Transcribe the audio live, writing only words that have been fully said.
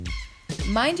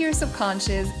Mind Your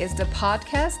Subconscious is the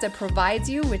podcast that provides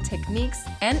you with techniques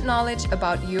and knowledge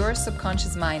about your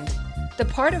subconscious mind, the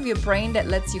part of your brain that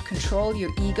lets you control your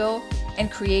ego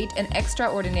and create an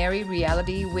extraordinary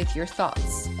reality with your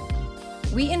thoughts.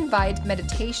 We invite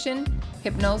meditation,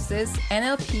 hypnosis,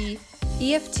 NLP,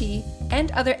 EFT,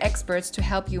 and other experts to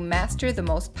help you master the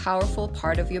most powerful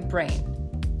part of your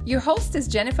brain. Your host is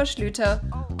Jennifer Schlüter,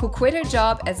 who quit her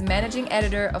job as managing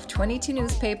editor of 22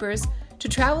 newspapers to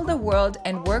travel the world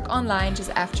and work online just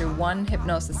after one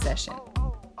hypnosis session.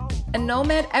 A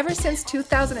nomad ever since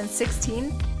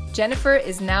 2016, Jennifer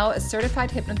is now a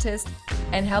certified hypnotist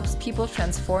and helps people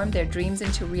transform their dreams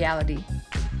into reality.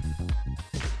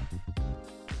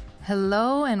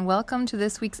 Hello and welcome to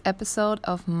this week's episode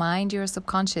of Mind Your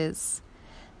Subconscious.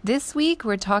 This week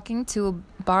we're talking to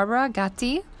Barbara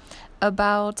Gatti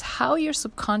about how your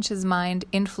subconscious mind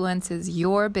influences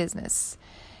your business.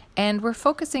 And we're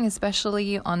focusing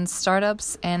especially on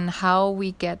startups and how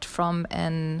we get from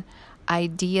an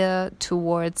idea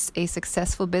towards a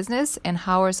successful business and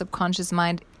how our subconscious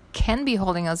mind can be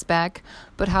holding us back,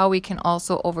 but how we can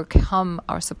also overcome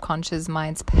our subconscious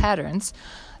mind's patterns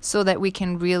so that we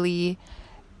can really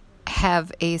have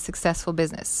a successful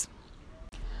business.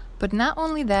 But not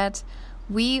only that,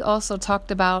 we also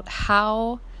talked about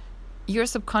how your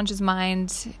subconscious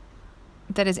mind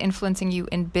that is influencing you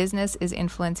in business is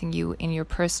influencing you in your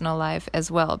personal life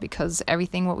as well, because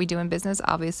everything what we do in business,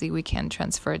 obviously we can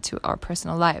transfer it to our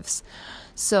personal lives.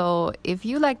 So if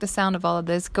you like the sound of all of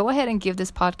this, go ahead and give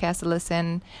this podcast a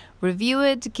listen, review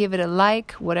it, give it a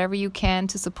like, whatever you can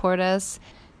to support us.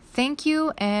 Thank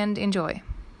you and enjoy.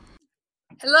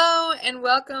 Hello and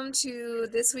welcome to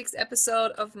this week's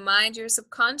episode of Mind Your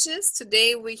Subconscious.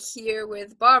 Today we're here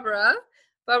with Barbara.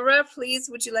 Barbara, please,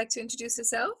 would you like to introduce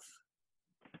yourself?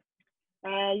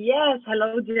 Yes,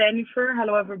 hello Jennifer,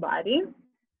 hello everybody.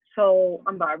 So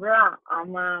I'm Barbara,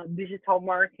 I'm a digital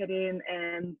marketing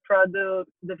and product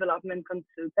development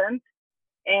consultant,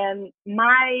 and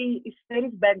my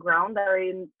studies background are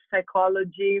in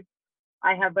psychology.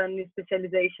 I have a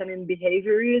specialization in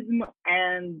behaviorism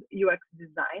and UX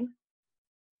design.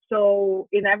 So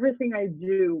in everything I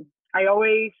do, I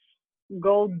always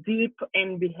go deep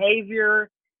in behavior,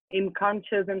 in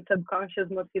conscious and subconscious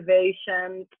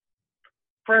motivation,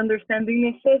 for understanding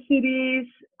necessities,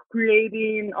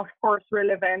 creating, of course,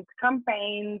 relevant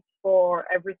campaigns for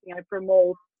everything I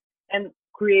promote, and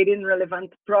creating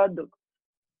relevant products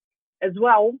as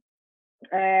well.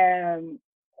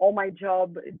 All my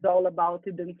job is all about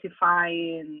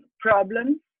identifying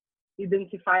problems,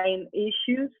 identifying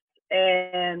issues,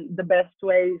 and the best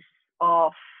ways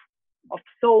of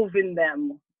solving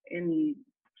them in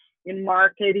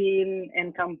marketing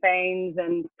and campaigns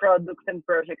and products and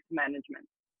project management.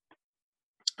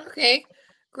 Okay,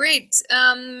 great.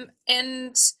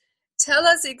 And tell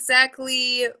us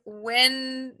exactly,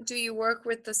 when do you work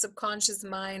with the subconscious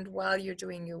mind while you're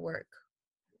doing your work?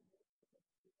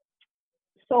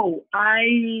 So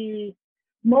I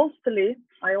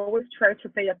always try to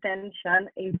pay attention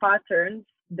in patterns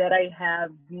that I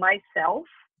have myself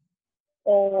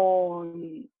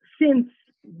on. Since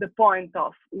the point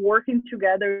of working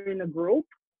together in a group,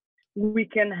 we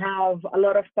can have a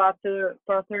lot of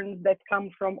patterns that come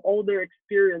from older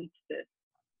experiences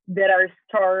that are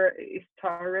stored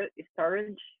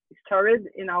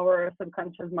in our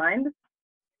subconscious mind.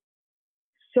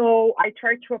 So I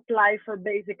try to apply for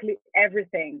basically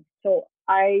everything. So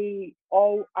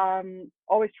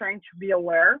always trying to be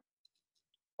aware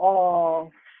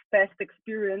of past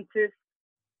experiences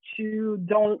to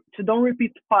don't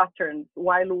repeat patterns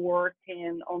while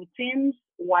working on teams,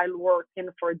 while working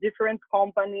for different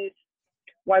companies,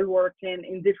 while working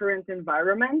in different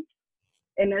environments.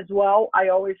 And as well, I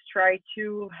always try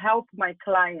to help my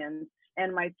clients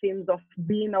and my teams of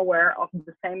being aware of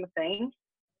the same thing.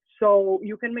 So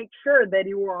you can make sure that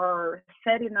you are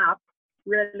setting up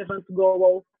relevant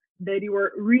goals, that you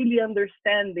are really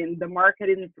understanding the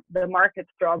market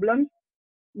problems,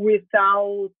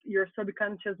 without your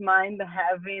subconscious mind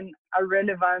having a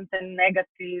relevant and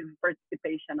negative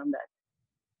participation on that.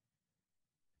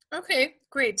 Okay,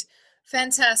 great.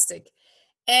 Fantastic.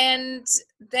 And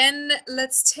then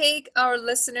let's take our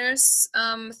listeners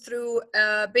through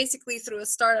basically through a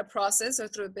startup process or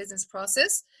through a business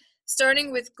process,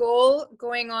 starting with goal,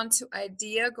 going on to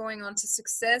idea, going on to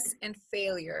success and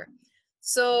failure.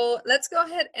 So let's go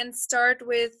ahead and start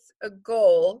with a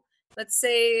goal. Let's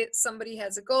say somebody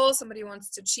has a goal, somebody wants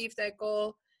to achieve that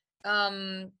goal.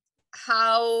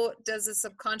 How does the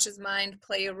subconscious mind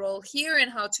play a role here,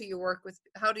 and how do you work with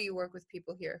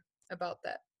people here about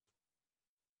that?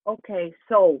 Okay,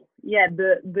 so yeah,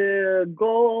 the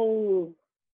goal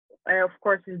of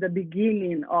course, is the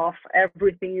beginning of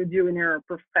everything you do in your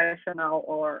professional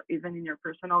or even in your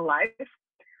personal life.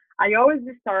 I always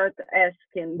start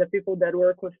asking the people that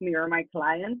work with me or my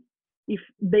clients if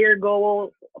their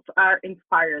goals are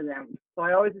inspire them. So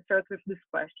I always start with this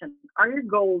question: are your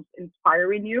goals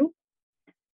inspiring you?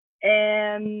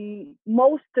 And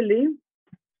mostly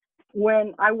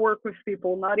when I work with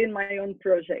people, not in my own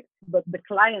project, but the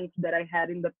clients that I had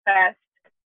in the past,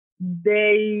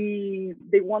 they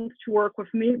want to work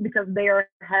with me because they are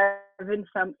having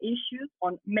some issues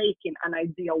on making an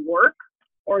idea work,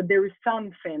 or there is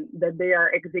something that they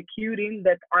are executing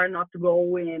that are not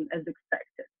going as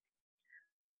expected.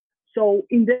 So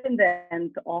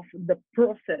independent of the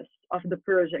process of the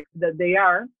project that they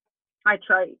are, I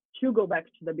try to go back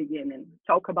to the beginning,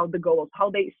 talk about the goals, how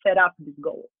they set up this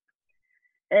goal.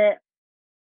 uh,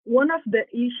 One of the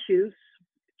issues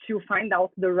to find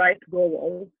out the right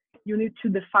goal, you need to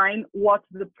define what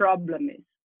the problem is.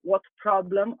 What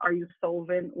problem are you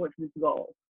solving with this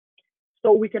goal?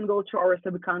 So we can go to our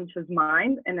subconscious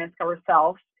mind and ask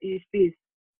ourselves if this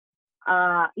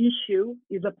issue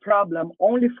is a problem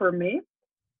only for me.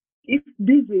 If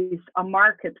this is a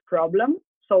market problem,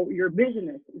 so your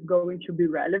business is going to be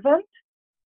relevant,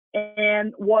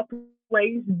 and what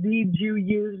ways did you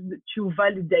use to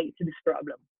validate this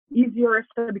problem? Is your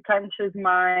subconscious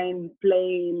mind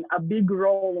playing a big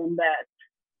role in that,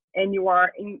 and you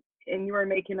are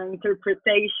making an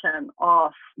interpretation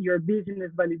of your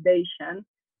business validation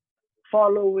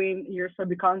following your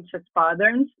subconscious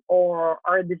patterns, or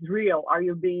are this real? Are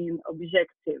you being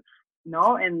objective?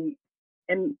 No, and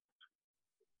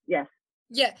yes.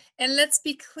 Yeah, and let's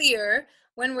be clear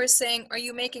when we're saying, are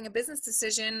you making a business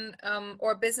decision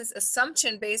or business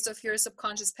assumption based off your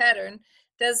subconscious pattern?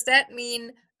 Does that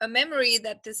mean a memory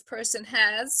that this person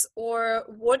has, or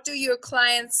what do your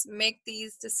clients make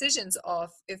these decisions of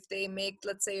if they make,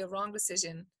 let's say, a wrong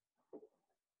decision?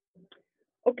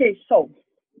 Okay, so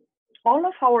all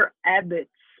of our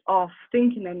habits of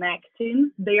thinking and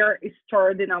acting, they are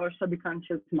stored in our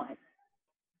subconscious mind.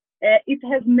 It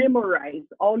has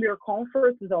memorized all your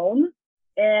comfort zone,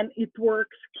 and it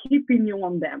works keeping you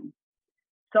on them.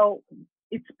 So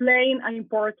it's playing an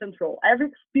important role. Every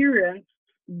experience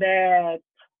that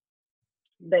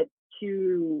that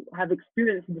you have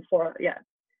experienced before, yeah,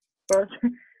 but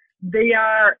they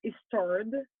are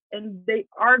stored, and they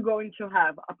are going to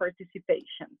have a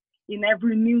participation in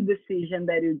every new decision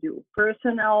that you do,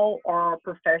 personal or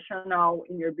professional,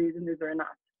 in your business or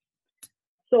not.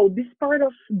 So this part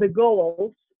of the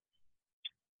goals,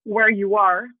 where you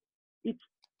are, it's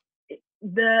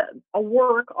the a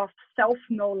work of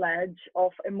self-knowledge,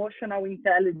 of emotional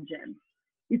intelligence.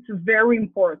 It's very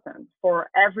important for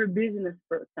every business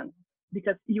person,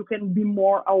 because you can be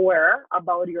more aware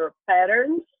about your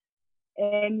patterns,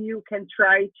 and you can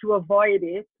try to avoid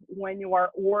it when you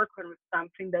are working with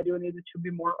something that you need to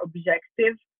be more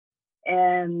objective,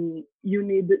 and you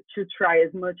need to try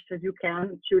as much as you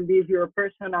can to leave your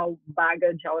personal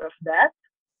baggage out of that,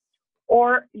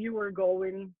 or you are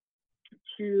going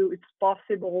it's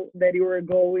possible that you are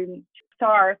going to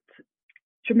start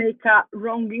to make a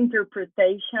wrong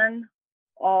interpretation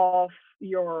of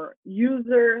your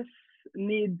users'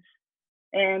 needs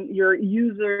and your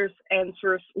users'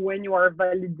 answers when you are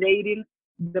validating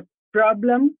the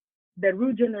problem that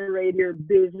will generate your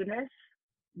business,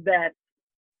 that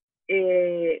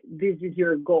this is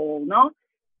your goal, no?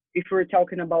 If we're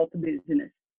talking about business.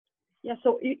 Yeah,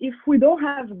 so if we don't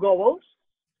have goals,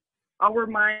 our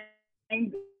mind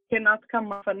cannot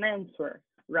come up with an answer,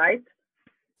 right?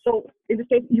 So in this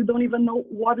case, you don't even know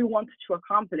what you want to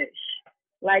accomplish.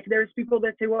 Like there's people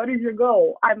that say, "What is your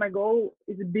goal?" My goal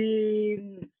is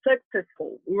being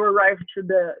successful. We arrive to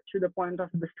the point of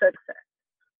the success.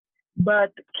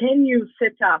 But can you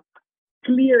set up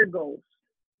clear goals?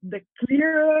 The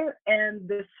clearer and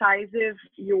decisive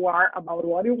you are about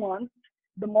what you want,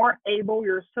 the more able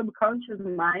your subconscious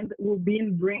mind will be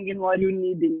in bringing what you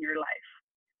need in your life.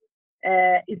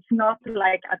 It's not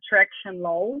like attraction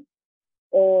law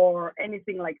or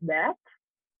anything like that.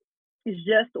 It's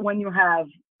just when you have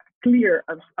clear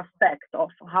aspect of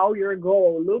how your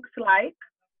goal looks like,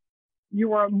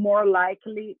 you are more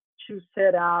likely to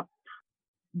set up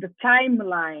the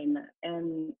timeline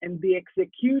and the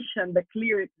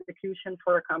clear execution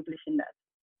for accomplishing that.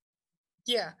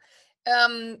 Yeah.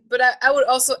 But I would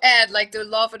also add, like, the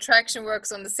law of attraction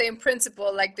works on the same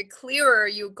principle. Like, the clearer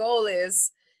your goal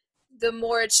is, the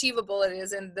more achievable it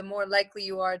is, and the more likely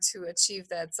you are to achieve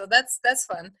that. So that's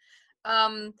fun.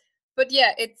 But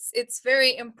yeah, it's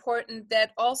very important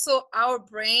that also our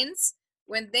brains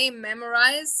when they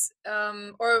memorize,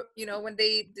 or when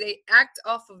they act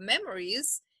off of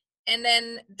memories, and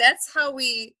then that's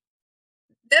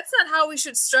not how we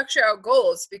should structure our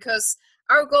goals, because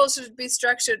our goals should be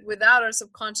structured without our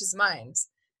subconscious mind,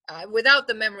 without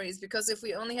the memories. Because if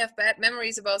we only have bad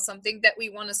memories about something that we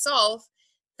want to solve,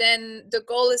 then the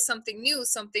goal is something new,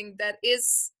 something that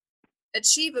is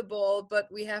achievable, but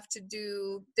we have to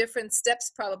do different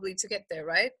steps probably to get there,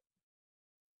 right?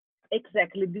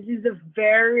 Exactly. This is a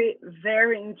very,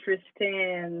 very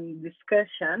interesting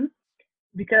discussion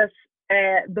because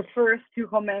the first you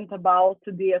comment about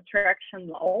the attraction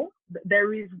law,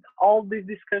 there is all this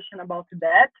discussion about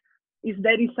that. Is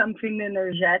that is something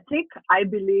energetic? I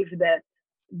believe that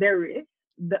there is.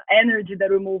 The energy that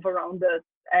we move around us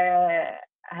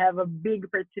have a big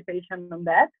participation on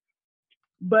that.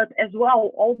 But as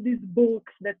well, all these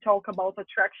books that talk about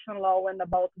attraction law and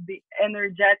about the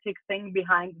energetic thing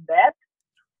behind that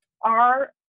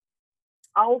are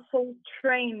also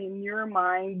training your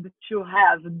mind to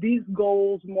have these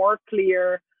goals more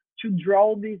clear, to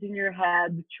draw this in your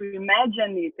head, to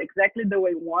imagine it exactly the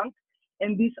way you want.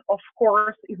 And this, of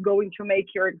course, is going to make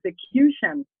your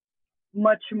execution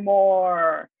much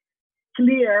more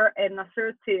clear and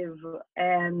assertive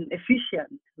and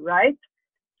efficient, right?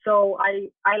 So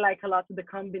I like a lot the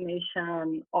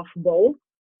combination of both.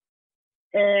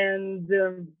 And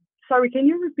sorry, can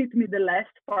you repeat me the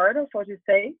last part of what you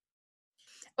say?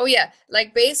 Oh yeah,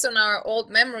 like based on our old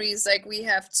memories, like we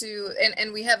have to,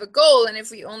 and we have a goal, and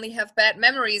if we only have bad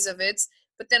memories of it,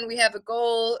 but then we have a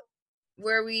goal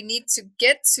where we need to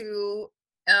get to,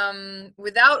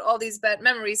 without all these bad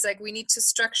memories, like we need to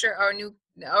structure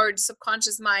our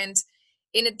subconscious mind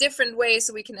in a different way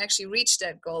so we can actually reach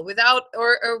that goal without,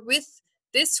 or with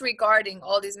disregarding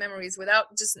all these memories,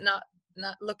 without just not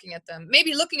looking at them,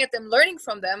 maybe looking at them, learning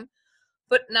from them,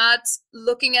 but not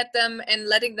looking at them and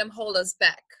letting them hold us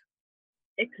back.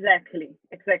 Exactly,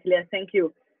 exactly. Thank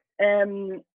you.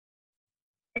 Um,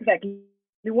 exactly.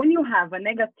 When you have a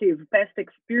negative past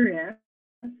experience,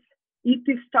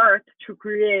 it starts to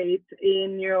create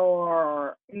in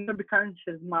your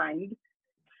subconscious mind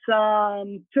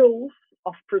some tools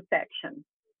of protection.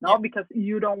 Yeah. No, because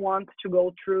you don't want to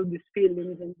go through these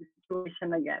feelings and this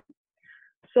situation again.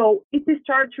 So it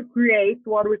starts to create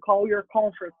what we call your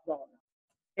comfort zone.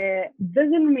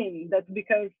 Doesn't mean that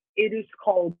because it is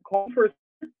called comfort,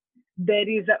 that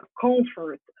is a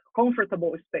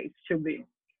comfortable space to be.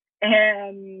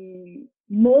 And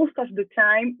most of the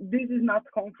time, this is not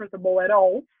comfortable at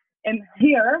all. And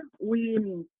here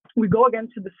we go again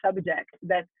to the subject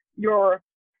that your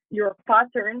your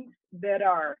patterns that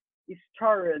are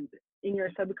stored in your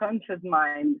subconscious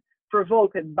mind,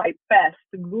 provoked by past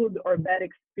good or bad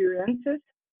experiences,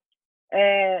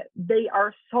 they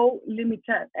are so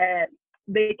limited.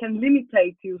 They can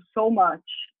limitate you so much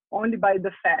only by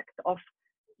the fact of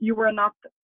you are not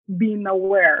being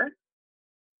aware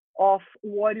of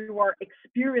what you are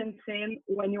experiencing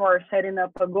when you are setting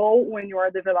up a goal, when you are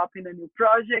developing a new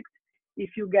project.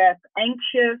 If you get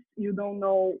anxious, you don't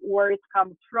know where it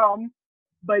comes from,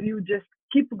 but you just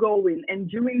keep going and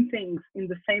doing things in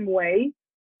the same way.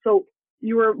 So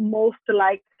you are most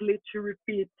likely to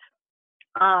repeat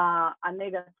a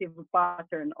negative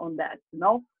pattern on that,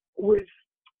 with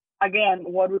again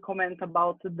what we comment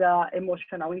about the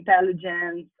emotional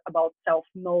intelligence, about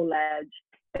self-knowledge,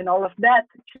 and all of that,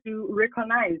 to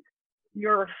recognize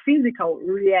your physical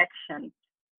reaction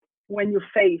when you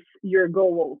face your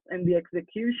goals and the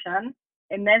execution,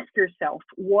 and ask yourself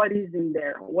what is in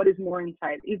there, what is more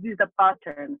inside. Is this a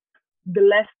pattern? The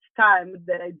last time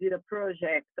that I did a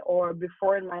project or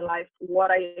before in my life,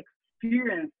 what I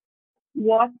experienced,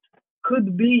 what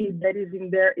could be that is in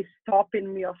there is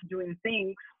stopping me of doing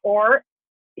things, or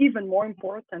even more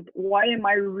important, why am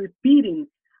I repeating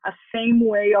a same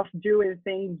way of doing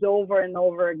things over and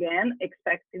over again,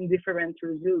 expecting different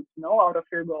results, out of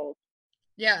your goals?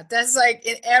 Yeah, that's like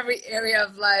in every area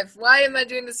of life. Why am I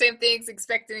doing the same things,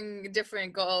 expecting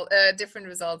different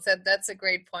results? That's a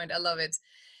great point. I love it.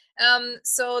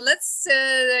 So let's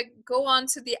go on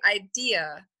to the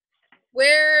idea.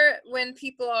 When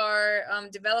people are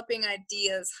developing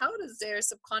ideas, how does their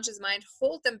subconscious mind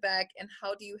hold them back, and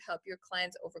how do you help your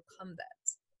clients overcome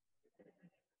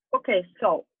that? Okay,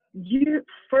 so you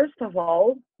first of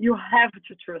all, you have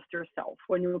to trust yourself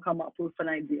when you come up with an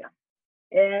idea.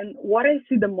 And what I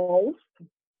see the most,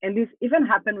 and this even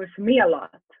happened with me a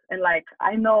lot, and like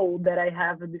I know that I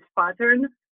have this pattern,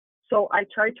 so I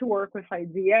try to work with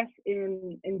ideas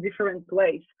in different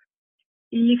ways.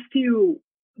 If you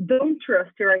don't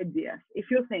trust your ideas, if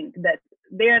you think that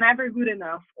they are never good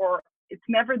enough or it's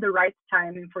never the right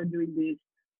timing for doing this,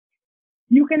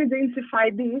 You can identify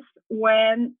this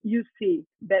when you see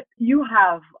that you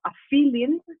have a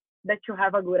feeling that you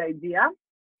have a good idea,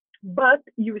 but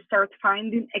you start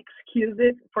finding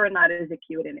excuses for not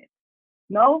executing it.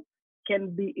 No,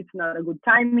 can be it's not a good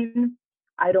timing.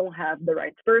 I don't have the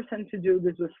right person to do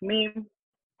this with me.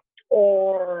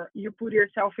 Or you put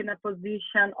yourself in a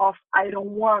position of I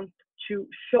don't want to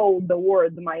show the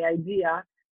world my idea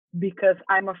because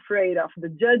I'm afraid of the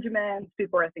judgment.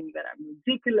 People are thinking that I'm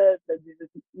ridiculous, that this is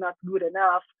not good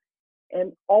enough.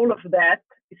 And all of that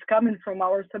is coming from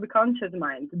our subconscious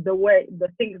mind,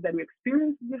 the things that we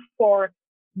experienced before,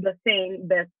 the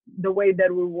way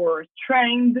that we were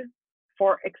trained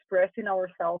for expressing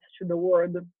ourselves to the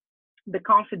world, the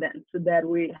confidence that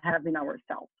we have in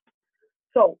ourselves.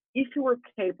 So if you were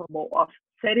capable of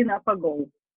setting up a goal,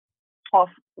 of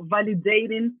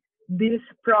validating this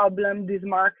problem, this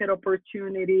market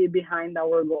opportunity behind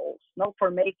our goals, no, for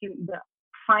making the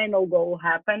final goal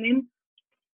happening,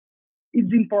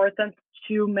 it's important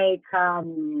to make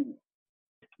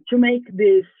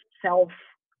this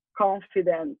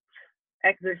self-confident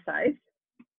exercise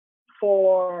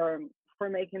for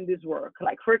making this work.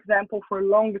 Like for example, for a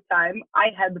long time,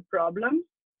 I had the problem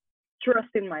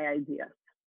trusting my ideas.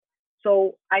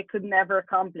 So I could never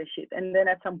accomplish it. And then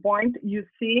at some point, you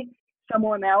see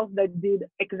someone else that did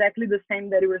exactly the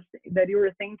same that you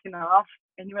were thinking of,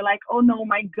 and you were like, "Oh no,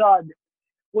 my God,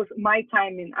 was my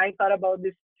timing. I thought about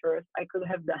this first. I could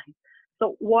have done."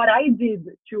 So what I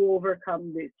did to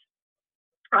overcome this,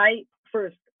 I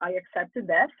accepted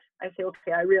that. I say,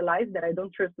 okay, I realize that I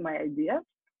don't trust my ideas.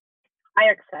 I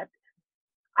accept.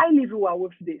 I live well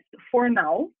with this for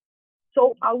now.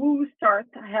 So I will start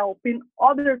helping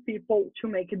other people to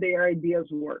make their ideas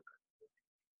work.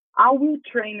 I will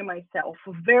train myself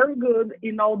very good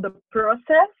in all the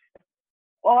process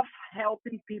of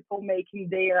helping people making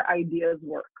their ideas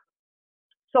work.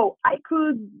 So I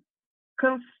could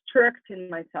construct in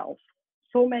myself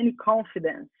so many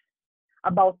confidence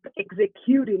about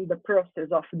executing the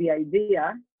process of the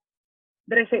idea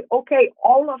that I say, okay,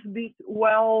 all of these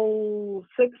well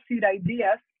succeed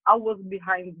ideas, I was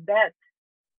behind that,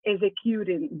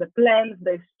 executing the plans,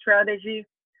 the strategy.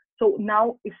 So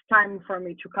now it's time for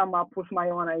me to come up with my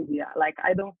own idea. Like,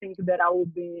 I don't think that I will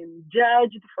be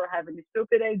judged for having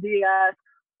stupid ideas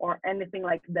or anything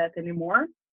like that anymore.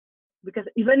 Because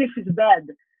even if it's bad,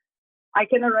 I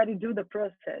can already do the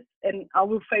process, and I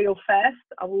will fail fast,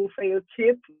 I will fail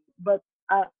cheap, but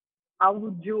I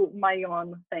will do my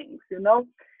own things, you know?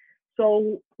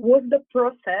 So was the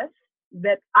process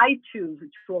that I choose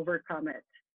to overcome it,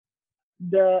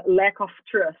 the lack of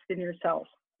trust in yourself.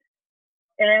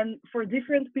 And for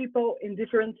different people in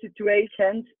different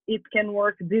situations, it can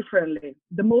work differently.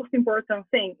 The most important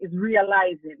thing is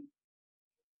realizing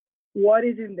what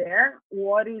is in there,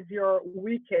 what is your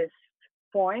weakest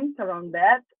point around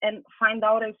that, and find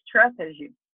out a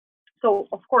strategy. So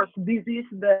of course, this is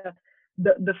the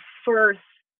first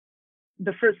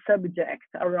subject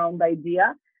around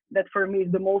idea that for me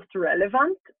is the most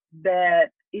relevant,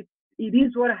 that it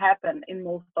is what happened in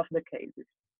most of the cases.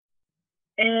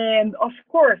 And of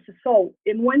course, so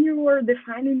and when you were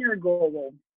defining your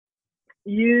goal,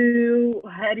 you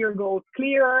had your goal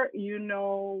clear, you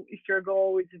know if your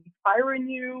goal is inspiring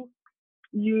you,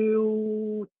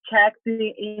 you checked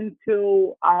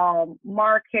into a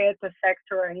market, a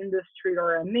sector, an industry,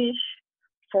 or a niche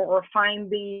for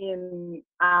finding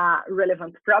a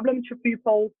relevant problem to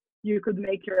people. You could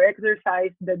make your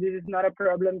exercise that this is not a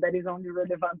problem that is only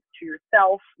relevant to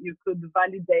yourself. You could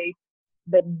validate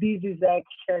that this is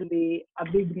actually a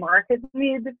big market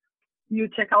need. You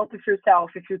check out with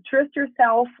yourself. If you trust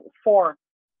yourself for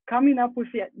coming up with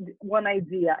one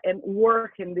idea and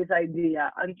working this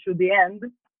idea until the end,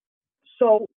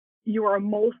 so you are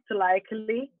most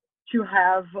likely to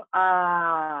have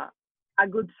a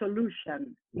good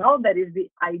solution. No, that is the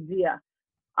idea.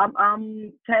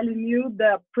 I'm telling you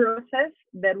the process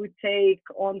that we take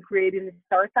on creating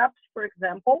startups, for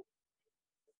example,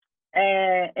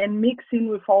 and mixing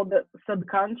with all the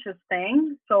subconscious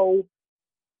things. So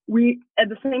we, at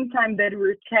the same time that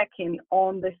we're checking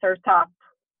on the startup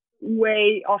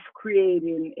way of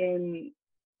creating in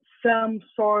some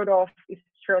sort of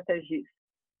strategies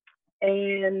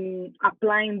and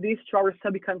applying this to our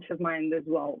subconscious mind as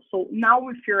well. So now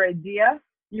with your idea,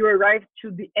 you arrive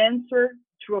to the answer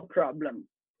to a problem.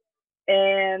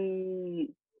 And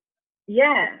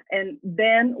yeah, and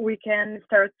then we can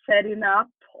start setting up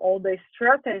all the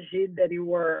strategy that you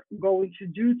were going to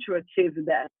do to achieve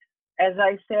that. As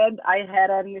I said, I had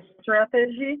a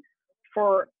strategy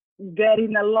for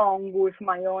getting along with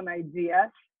my own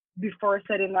ideas before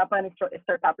setting up a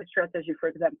startup strategy, for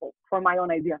example, for my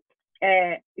own idea.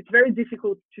 It's very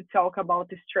difficult to talk about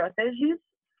the strategies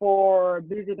for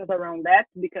business around that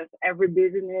because every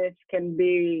business can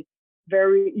be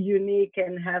very unique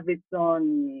and have its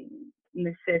own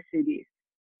necessities.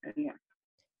 And yeah.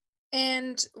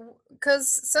 And because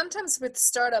sometimes with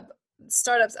startups,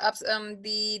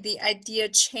 the idea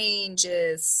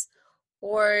changes,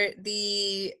 or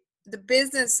the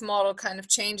business model kind of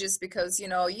changes because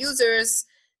users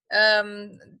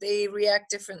they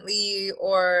react differently,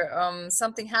 or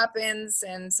something happens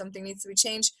and something needs to be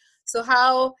changed. So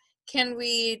how can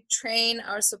we train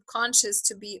our subconscious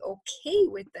to be okay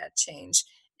with that change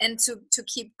and to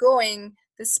keep going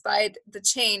despite the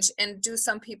change? And do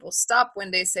some people stop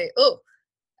when they say, oh,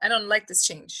 I don't like this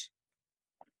change?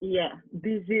 Yeah,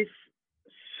 this is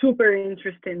super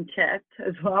interesting chat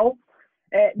as well.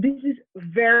 This is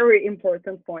very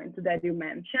important point that you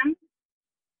mentioned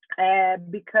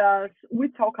because we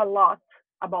talk a lot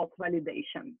about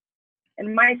validation.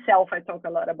 And myself, I talk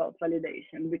a lot about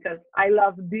validation because I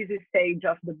love this stage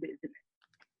of the business.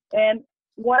 And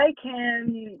what I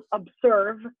can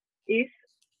observe is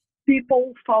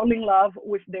people fall in love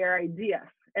with their ideas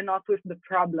and not with the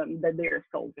problem that they are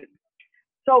solving.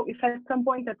 So if at some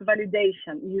point at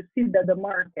validation, you see that the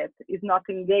market is not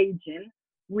engaging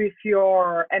with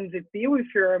your MVP, with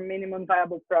your minimum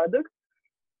viable product,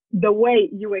 the way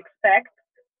you expect,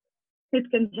 it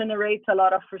can generate a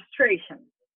lot of frustration,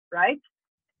 right?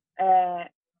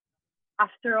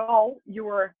 After all, you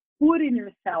are putting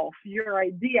yourself, your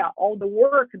idea, all the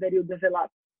work that you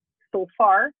developed so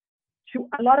far to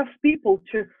a lot of people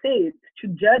to see it, to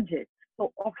judge it.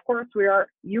 So of course we are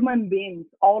human beings,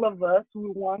 all of us, we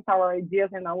want our ideas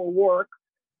and our work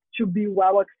to be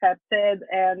well accepted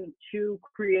and to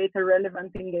create a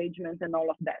relevant engagement and all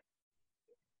of that.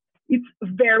 It's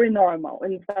very normal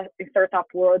in the startup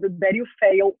world that you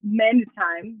fail many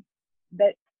times.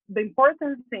 That the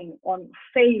important thing on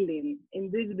failing in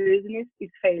this business is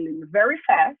failing very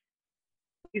fast,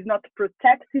 is not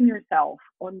protecting yourself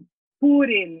on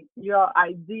putting your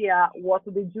idea, what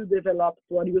did you develop,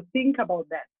 what do you think about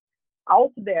that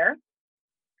out there,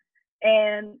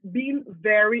 and being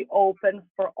very open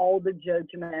for all the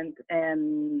judgment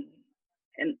and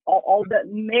all the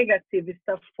negative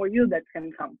stuff for you that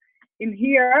can come. In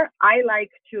here, I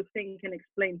like to think and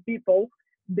explain people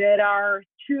there are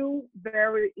two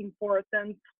very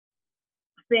important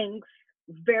things,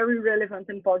 very relevant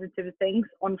and positive things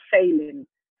on failing.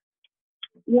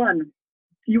 One,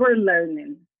 you are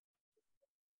learning.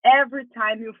 Every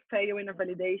time you fail in a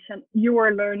validation, you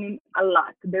are learning a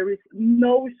lot. There is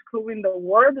no school in the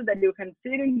world that you can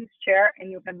sit in this chair and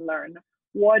you can learn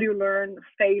what you learn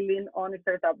failing on a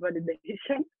startup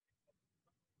validation.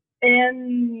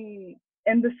 And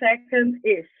the second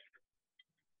is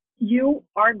you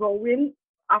are going,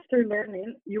 after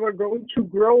learning, you are going to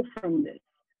grow from this.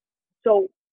 So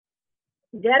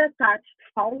get attached,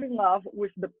 fall in love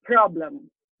with the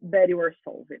problem that you are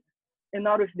solving and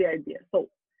not with the idea. So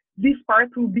this part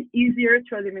will be easier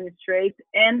to administrate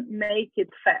and make it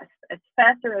fast, as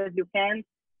faster as you can,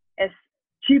 as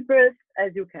cheapest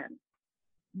as you can.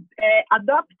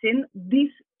 Adopting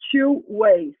these two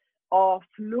ways of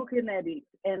looking at it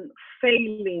and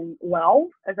failing well,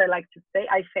 as I like to say,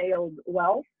 I failed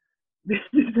well. This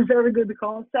is a very good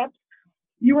concept.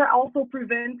 You are also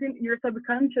preventing your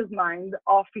subconscious mind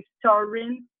of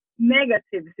storing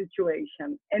negative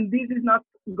situations. And this is not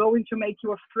going to make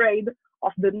you afraid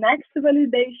of the next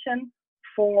validation,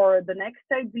 for the next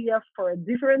idea, for a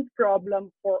different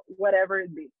problem, for whatever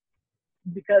it is.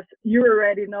 Because you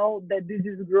already know that this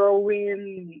is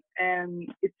growing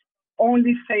and it's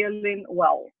only failing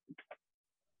well.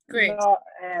 Great.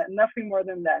 Nothing more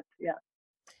than that. Yeah.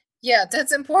 Yeah,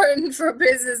 that's important for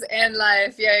business and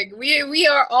life. Yeah, we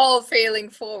are all failing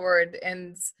forward,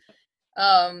 and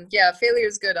yeah, failure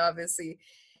is good, obviously.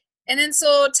 And then,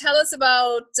 so tell us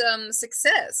about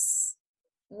success.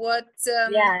 What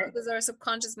how does our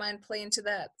subconscious mind play into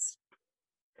that?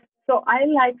 So I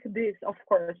like this, of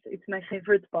course, it's my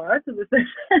favorite part of the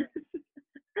success.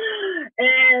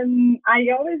 And I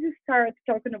always start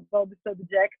talking about the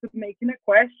subject, making a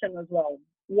question as well.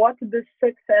 What the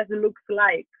success looks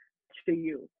like to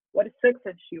you? What is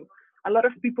success to you? A lot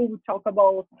of people will talk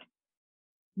about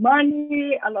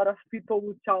money. A lot of people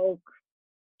will talk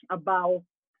about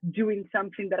doing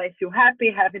something that I feel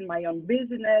happy, having my own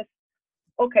business.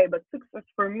 Okay, but success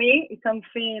for me is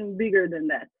something bigger than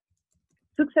that.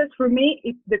 Success for me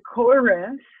is the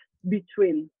coherence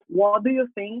between what do you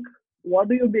think, what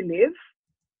do you believe,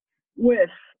 with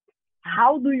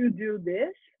how do you do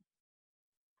this,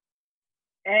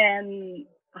 and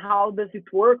how does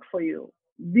it work for you?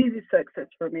 This is success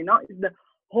for me. Not it's the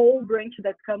whole branch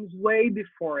that comes way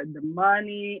before the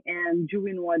money and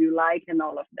doing what you like and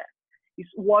all of that. It's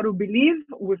what you believe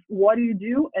with what you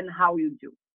do and how you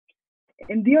do.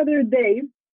 And the other day,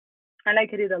 I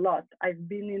like it a lot. I've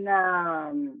been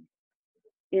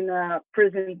in a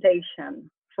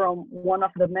presentation from one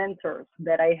of the mentors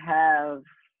that I have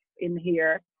in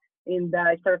here in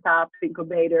the startup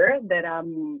incubator that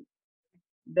I'm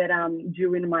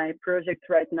doing my project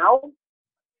right now.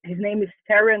 His name is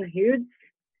Terran Hughes.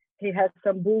 He has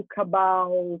some book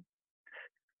about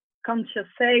conscious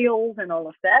sales and all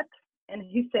of that. And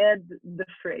he said the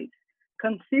phrase,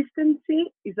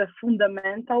 consistency is a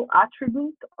fundamental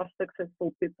attribute of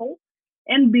successful people,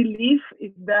 and belief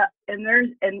is the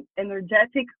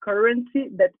energetic currency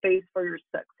that pays for your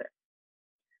success.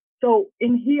 So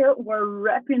in here, we're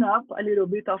wrapping up a little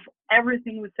bit of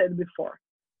everything we said before.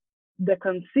 The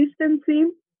consistency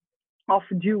of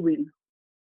doing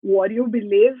what you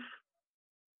believe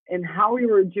and how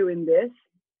you are doing this,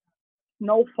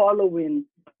 no following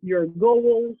your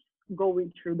goals,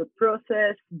 going through the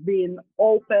process, being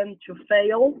open to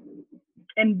fail,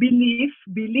 and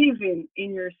believing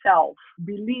in yourself,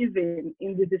 believing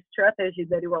in the strategy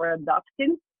that you are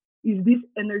adopting is this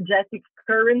energetic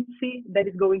currency that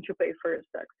is going to pay for your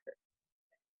success.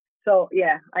 So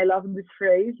yeah, I love this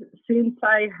phrase. Since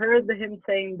I heard him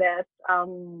saying that,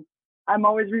 I'm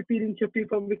always repeating to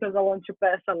people because I want to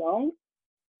pass along.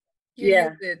 You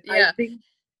Yeah, use it, I yeah. think,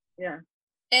 yeah.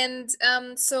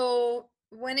 And so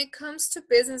when it comes to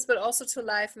business, but also to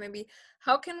life, maybe,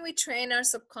 how can we train our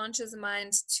subconscious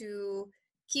mind to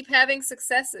keep having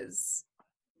successes?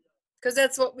 Because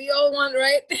that's what we all want,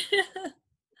 right?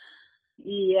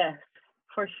 Yes,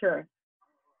 for sure.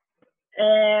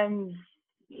 Um,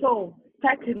 so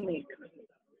technique,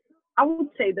 I would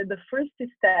say that the first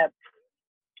step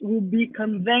will be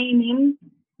conveying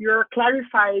your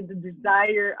clarified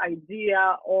desire,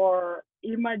 idea, or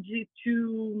image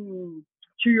to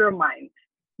your mind.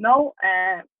 No,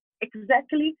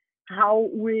 exactly how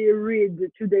we read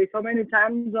today so many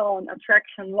times on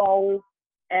attraction law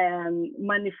and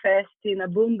manifesting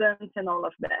abundance and all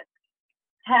of that.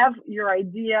 Have your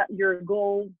idea, your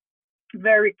goal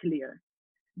very clear.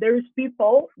 There is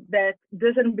people that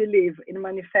doesn't believe in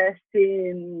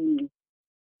manifesting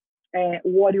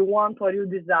what you want, what you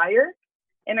desire.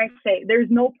 And I say, there's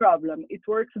no problem. It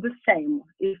works the same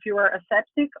if you are a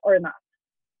septic or not.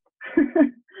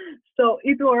 So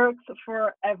it works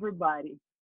for everybody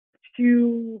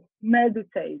to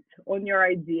meditate on your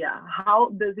idea. How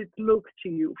does it look to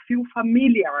you? Feel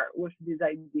familiar with this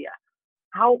idea.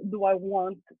 How do I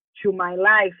want to my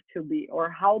life to be? Or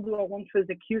how do I want to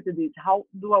execute it? How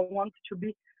do I want to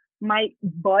be my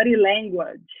body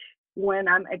language when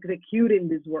I'm executing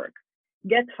this work?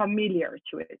 Get familiar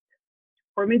to it.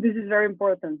 For me, this is very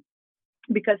important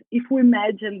because if we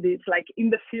imagine this like in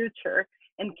the future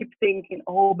and keep thinking,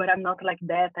 oh, but I'm not like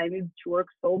that, I need to work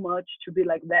so much to be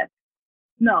like that.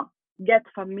 No, get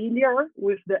familiar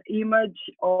with the image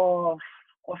of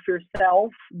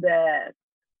yourself that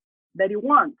you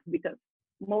want, because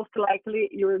most likely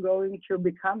you're going to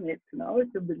become it,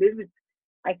 to believe it.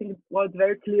 I think it was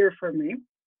very clear for me.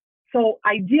 So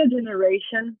idea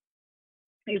generation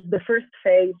is the first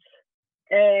phase,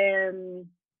 and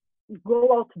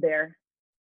go out there,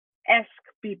 ask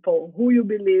people who you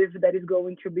believe that is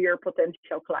going to be your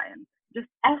potential client. Just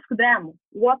ask them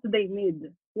what they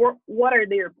need, what are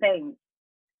their pains.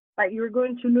 Like, you're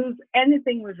going to lose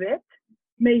anything with it.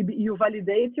 Maybe you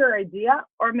validate your idea,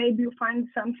 or maybe you find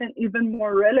something even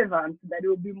more relevant that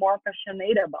you'll be more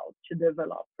passionate about to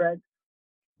develop, right?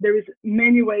 There is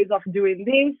many ways of doing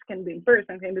this, can be in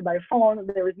person, can be by phone.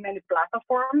 There is many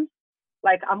platforms.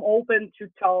 Like, I'm open to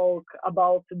talk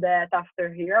about that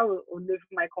after here. I will leave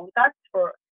my contacts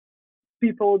for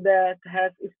people that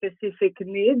have specific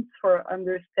needs for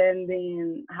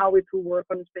understanding how it will work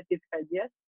on specific ideas.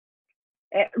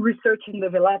 Research and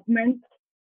development,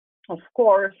 of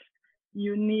course,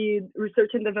 you need research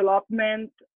and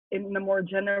development in a more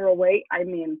general way. I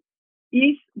mean,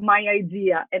 is my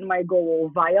idea and my goal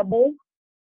viable?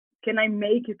 Can I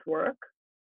make it work?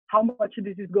 How much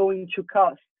this is going to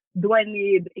cost? Do I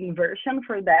need inversion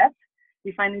for that?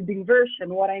 If I need inversion,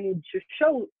 what I need to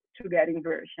show to get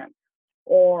inversion?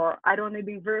 Or I don't need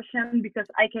inversion because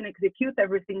I can execute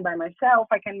everything by myself.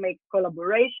 I can make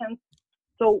collaborations.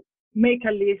 So make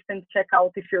a list and check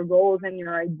out if your goals and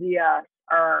your ideas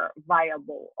are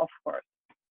viable, of course.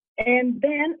 And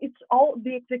then it's all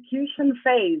the execution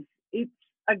phase. It's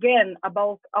again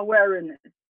about awareness,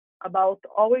 about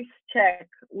always check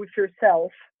with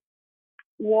yourself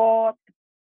what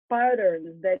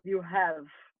patterns that you have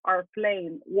are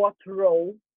playing what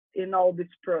role in all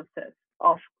this process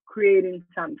of creating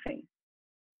something.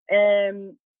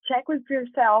 And check with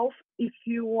yourself if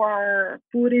you are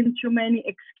putting too many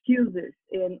excuses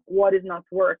in what is not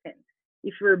working.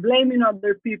 If you're blaming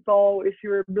other people, if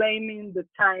you're blaming the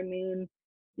timing,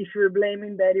 if you're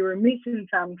blaming that you're missing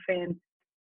something,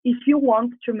 if you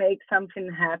want to make something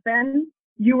happen,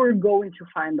 you are going to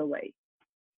find a way.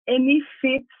 And if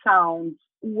it sounds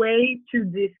way too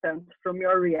distant from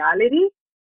your reality,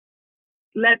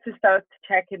 let's start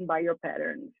checking by your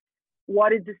patterns.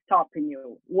 What is stopping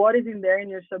you? What is in there in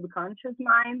your subconscious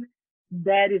mind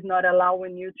that is not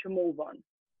allowing you to move on?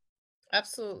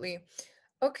 Absolutely.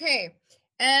 Okay.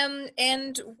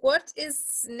 And what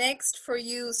is next for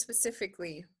you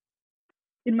specifically?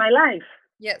 In my life?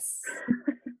 Yes.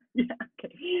 Yeah,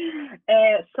 okay.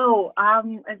 So,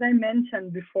 as I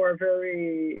mentioned before,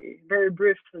 very, very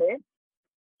briefly,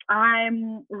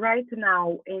 I'm right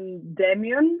now in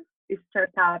Demion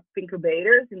startup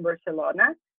incubators in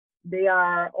Barcelona. They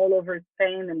are all over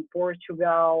Spain and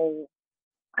Portugal,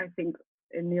 I think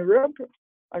in Europe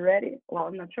already. Well,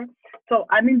 I'm not sure. So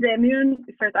I'm in the Immune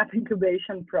Startup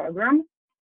Incubation Program.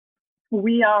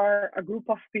 We are a group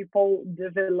of people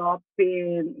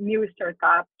developing new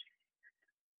startups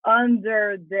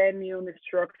under the immune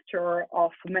structure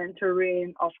of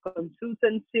mentoring, of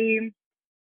consultancy.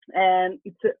 And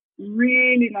it's a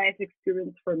really nice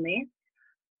experience for me.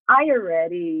 I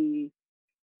already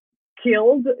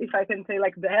killed, if I can say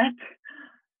like that,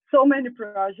 so many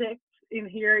projects in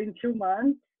here in 2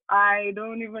 months. I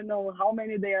don't even know how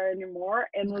many there are anymore.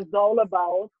 And it was all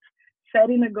about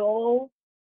setting a goal,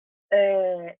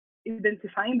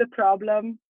 identifying the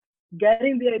problem,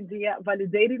 getting the idea,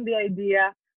 validating the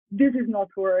idea. This is not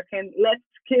working. Let's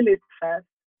kill it fast.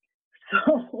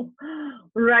 So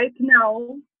right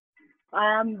now,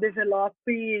 I'm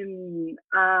developing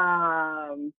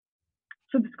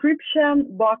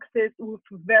subscription boxes with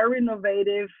very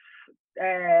innovative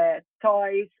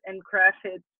toys and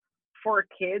crafts for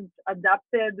kids,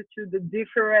 adapted to the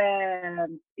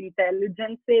different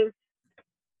intelligences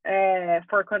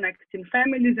for connecting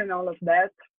families and all of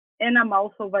that. And I'm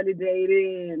also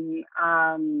validating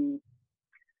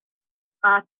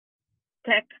a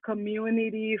tech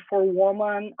community for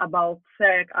women about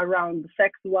around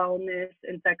sex wellness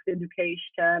and sex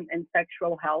education and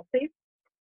sexual health.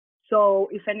 So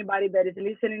if anybody that is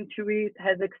listening to it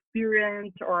has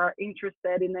experience or are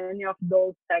interested in any of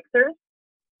those sectors,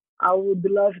 I would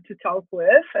love to talk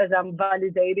with, as I'm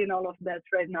validating all of that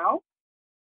right now.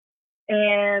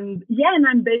 And yeah, and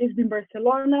I'm based in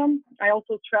Barcelona. I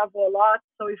also travel a lot.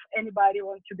 So if anybody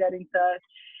wants to get in touch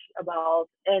about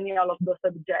any all of those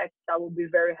subjects, I will be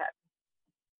very happy.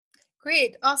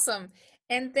 Great, awesome.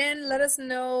 And then let us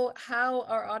know how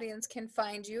our audience can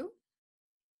find you.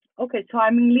 Okay, so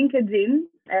I'm in LinkedIn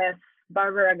as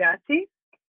Barbara Gatti.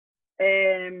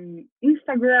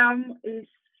 Instagram is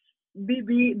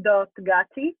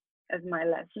bb.gatti as my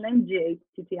last name,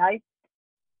 Gatti.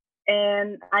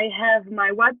 And I have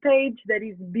my webpage that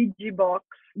is bgbox.es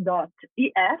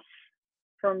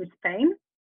from Spain.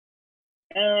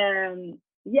 And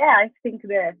yeah, I think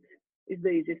that is the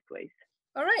easiest way.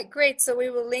 All right, great. So we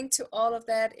will link to all of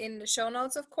that in the show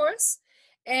notes, of course.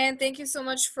 And thank you so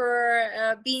much for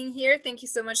being here. Thank you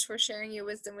so much for sharing your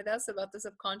wisdom with us about the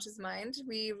subconscious mind.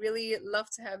 We really love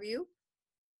to have you.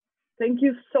 Thank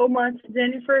you so much,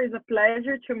 Jennifer. It's a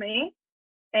pleasure to me.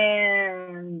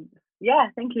 And yeah,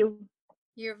 thank you.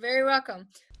 You're very welcome.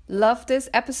 Love this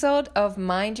episode of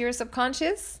Mind Your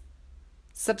Subconscious?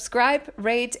 Subscribe,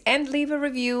 rate, and leave a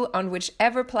review on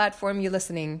whichever platform you're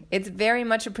listening. It's very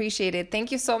much appreciated.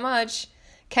 Thank you so much.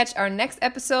 Catch our next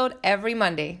episode every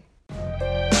Monday.